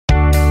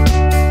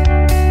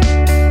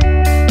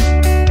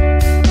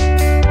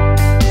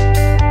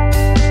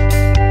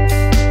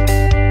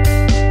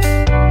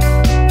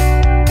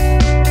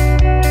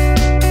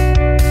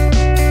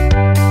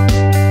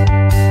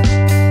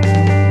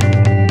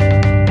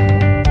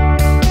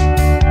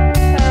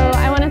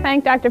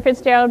Dr.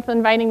 Fitzgerald, for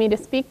inviting me to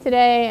speak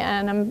today,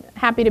 and I'm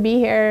happy to be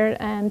here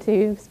and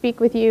to speak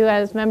with you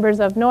as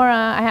members of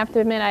NORA. I have to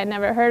admit I had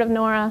never heard of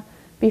NORA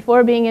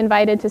before being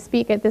invited to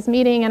speak at this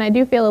meeting, and I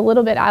do feel a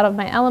little bit out of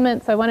my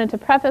element, so I wanted to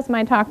preface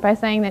my talk by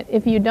saying that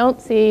if you don't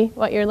see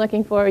what you're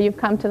looking for, you've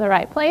come to the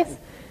right place,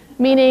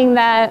 meaning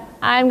that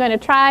I'm going to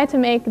try to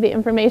make the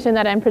information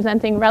that I'm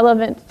presenting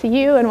relevant to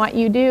you and what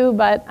you do,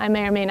 but I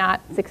may or may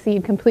not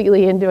succeed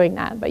completely in doing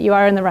that, but you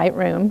are in the right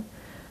room.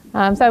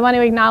 So I want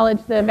to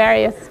acknowledge the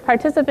various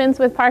participants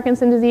with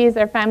Parkinson's disease,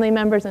 their family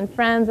members and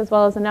friends, as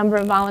well as a number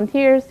of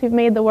volunteers who've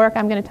made the work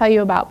I'm going to tell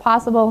you about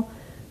possible,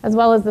 as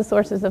well as the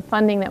sources of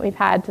funding that we've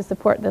had to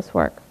support this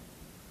work.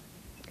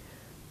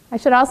 I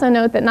should also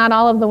note that not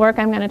all of the work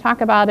I'm going to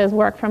talk about is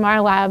work from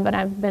our lab, but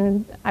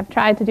I've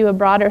tried to do a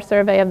broader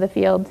survey of the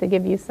field to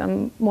give you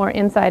some more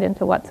insight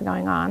into what's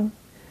going on.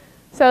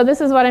 So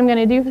this is what I'm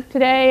going to do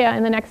today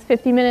in the next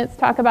 50 minutes,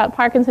 talk about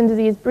Parkinson's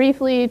disease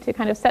briefly to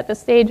kind of set the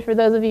stage for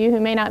those of you who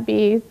may not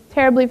be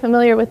terribly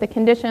familiar with the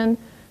condition.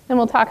 Then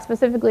we'll talk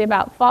specifically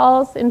about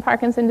falls in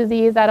Parkinson's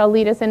disease. That'll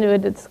lead us into a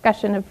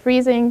discussion of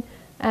freezing,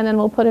 and then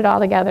we'll put it all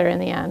together in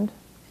the end.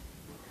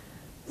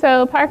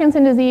 So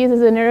Parkinson's disease is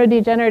a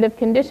neurodegenerative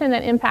condition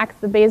that impacts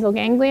the basal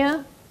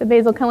ganglia. The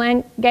basal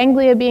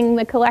ganglia being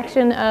the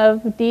collection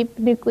of deep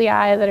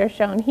nuclei that are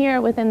shown here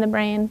within the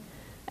brain.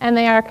 And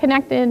they are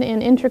connected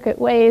in intricate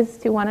ways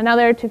to one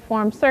another to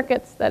form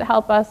circuits that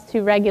help us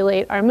to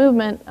regulate our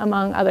movement,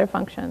 among other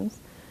functions.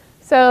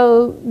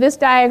 So this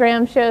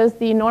diagram shows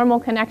the normal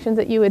connections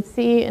that you would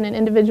see in an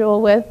individual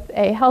with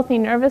a healthy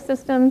nervous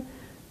system.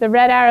 The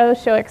red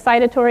arrows show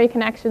excitatory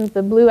connections,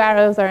 the blue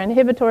arrows are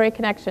inhibitory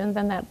connections,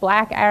 and that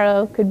black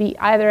arrow could be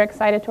either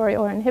excitatory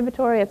or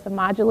inhibitory. It's a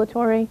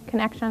modulatory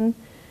connection.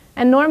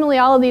 And normally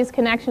all of these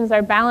connections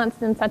are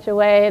balanced in such a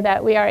way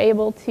that we are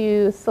able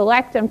to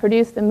select and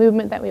produce the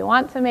movement that we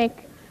want to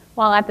make,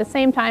 while at the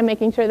same time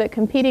making sure that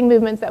competing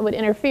movements that would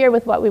interfere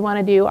with what we want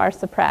to do are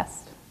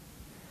suppressed.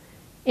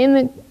 In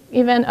the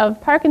event of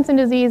Parkinson's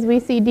disease,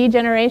 we see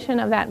degeneration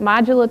of that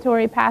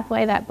modulatory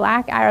pathway, that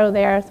black arrow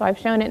there. So I've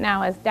shown it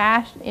now as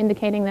dashed,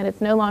 indicating that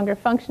it's no longer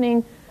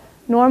functioning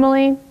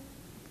normally.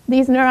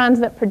 These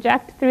neurons that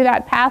project through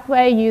that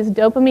pathway use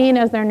dopamine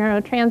as their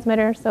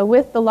neurotransmitter. So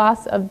with the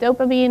loss of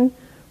dopamine,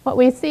 what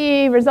we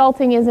see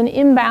resulting is an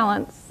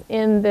imbalance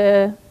in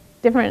the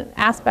different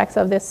aspects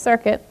of this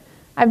circuit.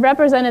 I've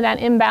represented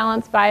that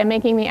imbalance by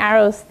making the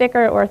arrows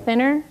thicker or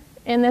thinner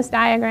in this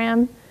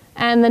diagram.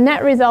 And the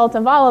net result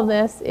of all of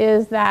this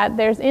is that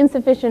there's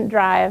insufficient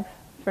drive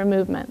for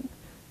movement.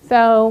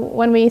 So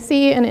when we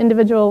see an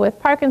individual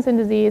with Parkinson's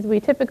disease, we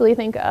typically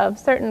think of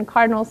certain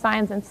cardinal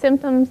signs and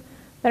symptoms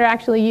that are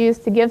actually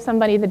used to give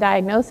somebody the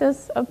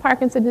diagnosis of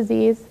Parkinson's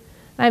disease.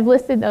 And I've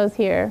listed those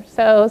here.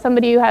 So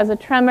somebody who has a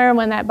tremor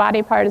when that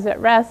body part is at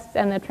rest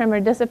and the tremor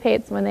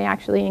dissipates when they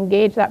actually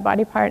engage that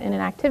body part in an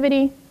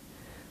activity.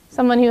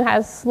 Someone who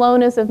has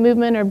slowness of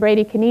movement or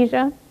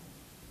bradykinesia.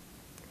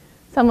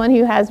 Someone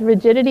who has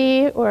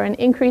rigidity or an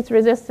increased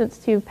resistance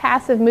to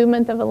passive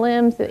movement of a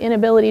limb, the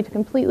inability to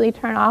completely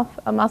turn off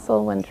a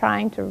muscle when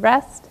trying to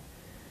rest.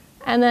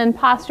 And then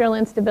postural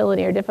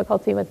instability or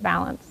difficulty with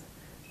balance.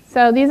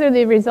 So these are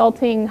the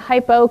resulting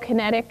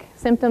hypokinetic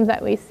symptoms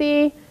that we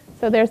see.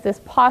 So there's this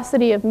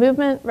paucity of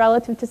movement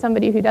relative to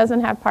somebody who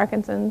doesn't have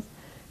Parkinson's.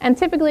 And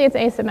typically it's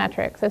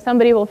asymmetric. So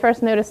somebody will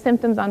first notice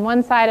symptoms on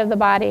one side of the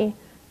body.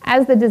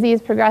 As the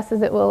disease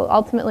progresses, it will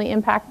ultimately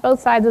impact both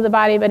sides of the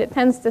body, but it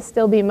tends to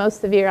still be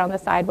most severe on the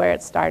side where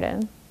it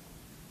started.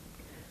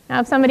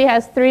 Now, if somebody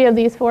has 3 of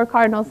these 4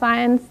 cardinal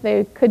signs,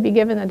 they could be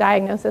given a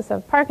diagnosis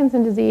of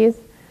Parkinson's disease.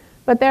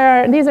 But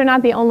these are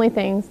not the only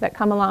things that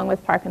come along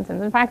with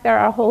Parkinson's. In fact, there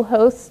are a whole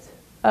host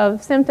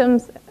of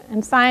symptoms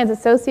and signs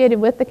associated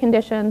with the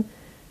condition.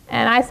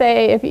 And I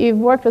say if you've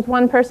worked with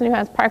one person who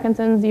has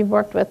Parkinson's, you've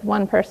worked with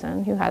one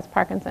person who has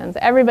Parkinson's.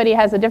 Everybody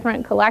has a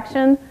different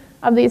collection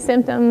of these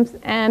symptoms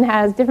and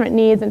has different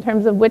needs in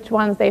terms of which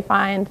ones they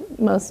find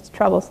most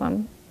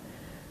troublesome.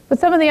 But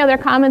some of the other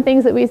common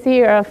things that we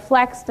see are a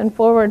flexed and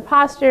forward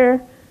posture,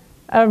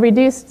 a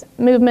reduced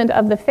movement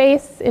of the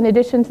face in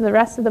addition to the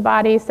rest of the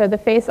body. So the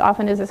face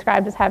often is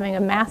described as having a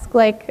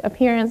mask-like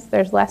appearance.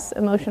 There's less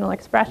emotional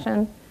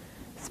expression.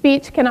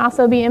 Speech can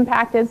also be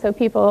impacted. So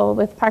people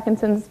with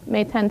Parkinson's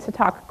may tend to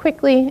talk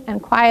quickly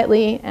and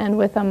quietly and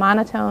with a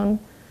monotone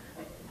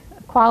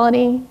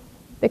quality.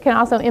 It can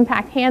also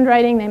impact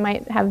handwriting. They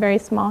might have very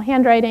small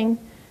handwriting.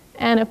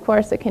 And of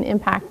course, it can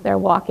impact their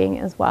walking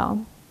as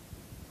well.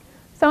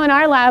 So in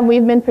our lab,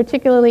 we've been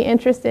particularly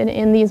interested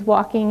in these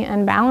walking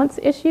and balance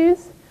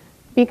issues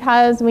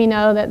because we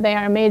know that they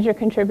are major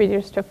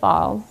contributors to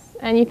falls.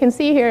 And you can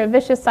see here a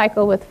vicious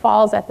cycle with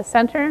falls at the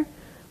center,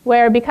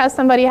 where because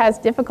somebody has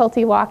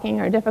difficulty walking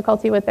or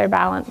difficulty with their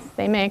balance,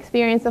 they may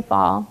experience a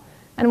fall.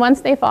 And once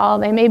they fall,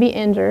 they may be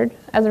injured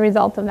as a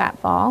result of that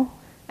fall.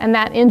 And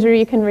that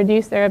injury can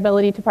reduce their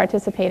ability to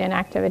participate in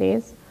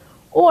activities.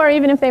 Or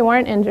even if they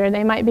weren't injured,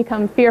 they might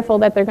become fearful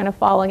that they're going to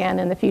fall again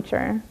in the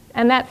future.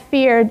 And that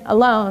fear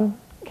alone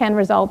can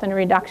result in a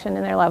reduction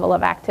in their level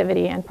of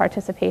activity and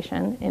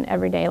participation in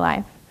everyday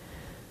life.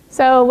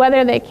 So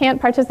whether they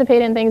can't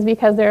participate in things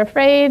because they're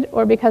afraid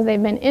or because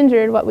they've been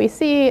injured, what we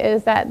see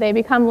is that they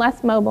become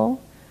less mobile,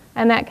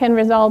 and that can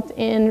result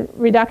in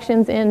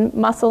reductions in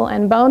muscle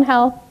and bone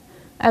health,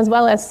 as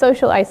well as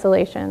social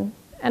isolation.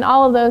 And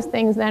all of those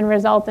things then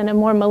result in a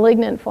more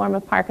malignant form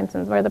of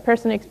Parkinson's, where the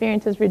person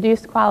experiences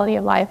reduced quality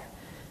of life,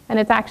 and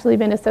it's actually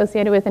been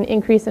associated with an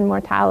increase in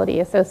mortality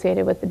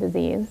associated with the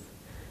disease.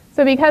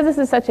 So because this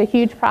is such a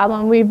huge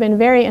problem, we've been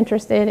very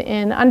interested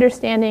in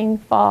understanding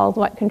falls,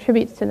 what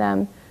contributes to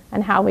them,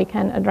 and how we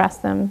can address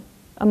them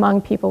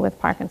among people with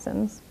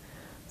Parkinson's.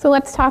 So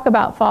let's talk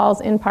about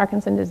falls in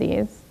Parkinson's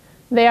disease.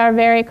 They are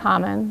very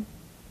common.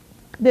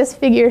 This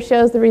figure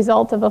shows the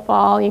result of a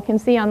fall. You can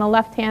see on the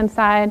left-hand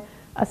side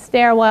a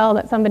stairwell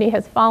that somebody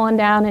has fallen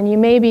down, and you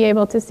may be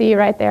able to see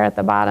right there at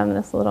the bottom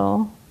this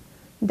little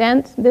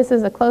dent. This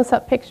is a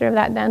close-up picture of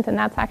that dent, and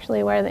that's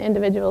actually where the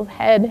individual's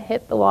head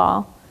hit the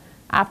wall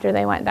after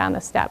they went down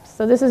the steps.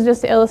 So this is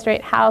just to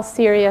illustrate how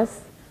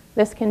serious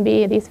this can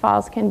be. These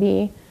falls can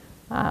be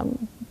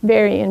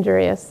very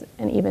injurious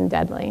and even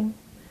deadly.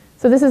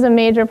 So this is a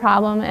major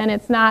problem, and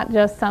it's not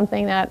just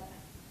something that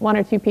 1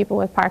 or 2 people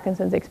with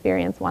Parkinson's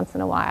experience once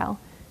in a while.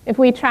 If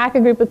we track a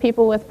group of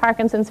people with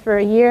Parkinson's for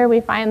a year, we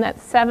find that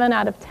 7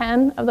 out of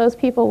 10 of those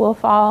people will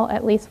fall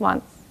at least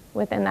once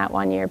within that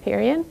 1-year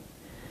period.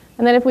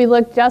 And then if we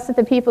look just at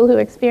the people who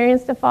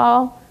experienced a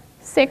fall,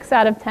 6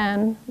 out of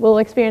 10 will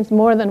experience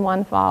more than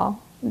 1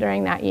 fall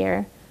during that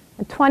year.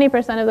 And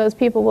 20% of those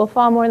people will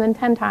fall more than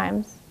 10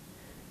 times.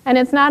 And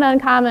it's not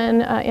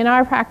uncommon in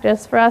our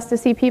practice for us to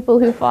see people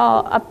who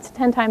fall up to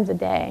 10 times a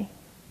day.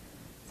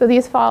 So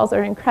these falls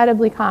are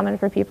incredibly common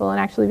for people and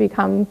actually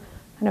become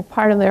kind of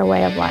part of their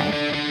way of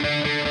life.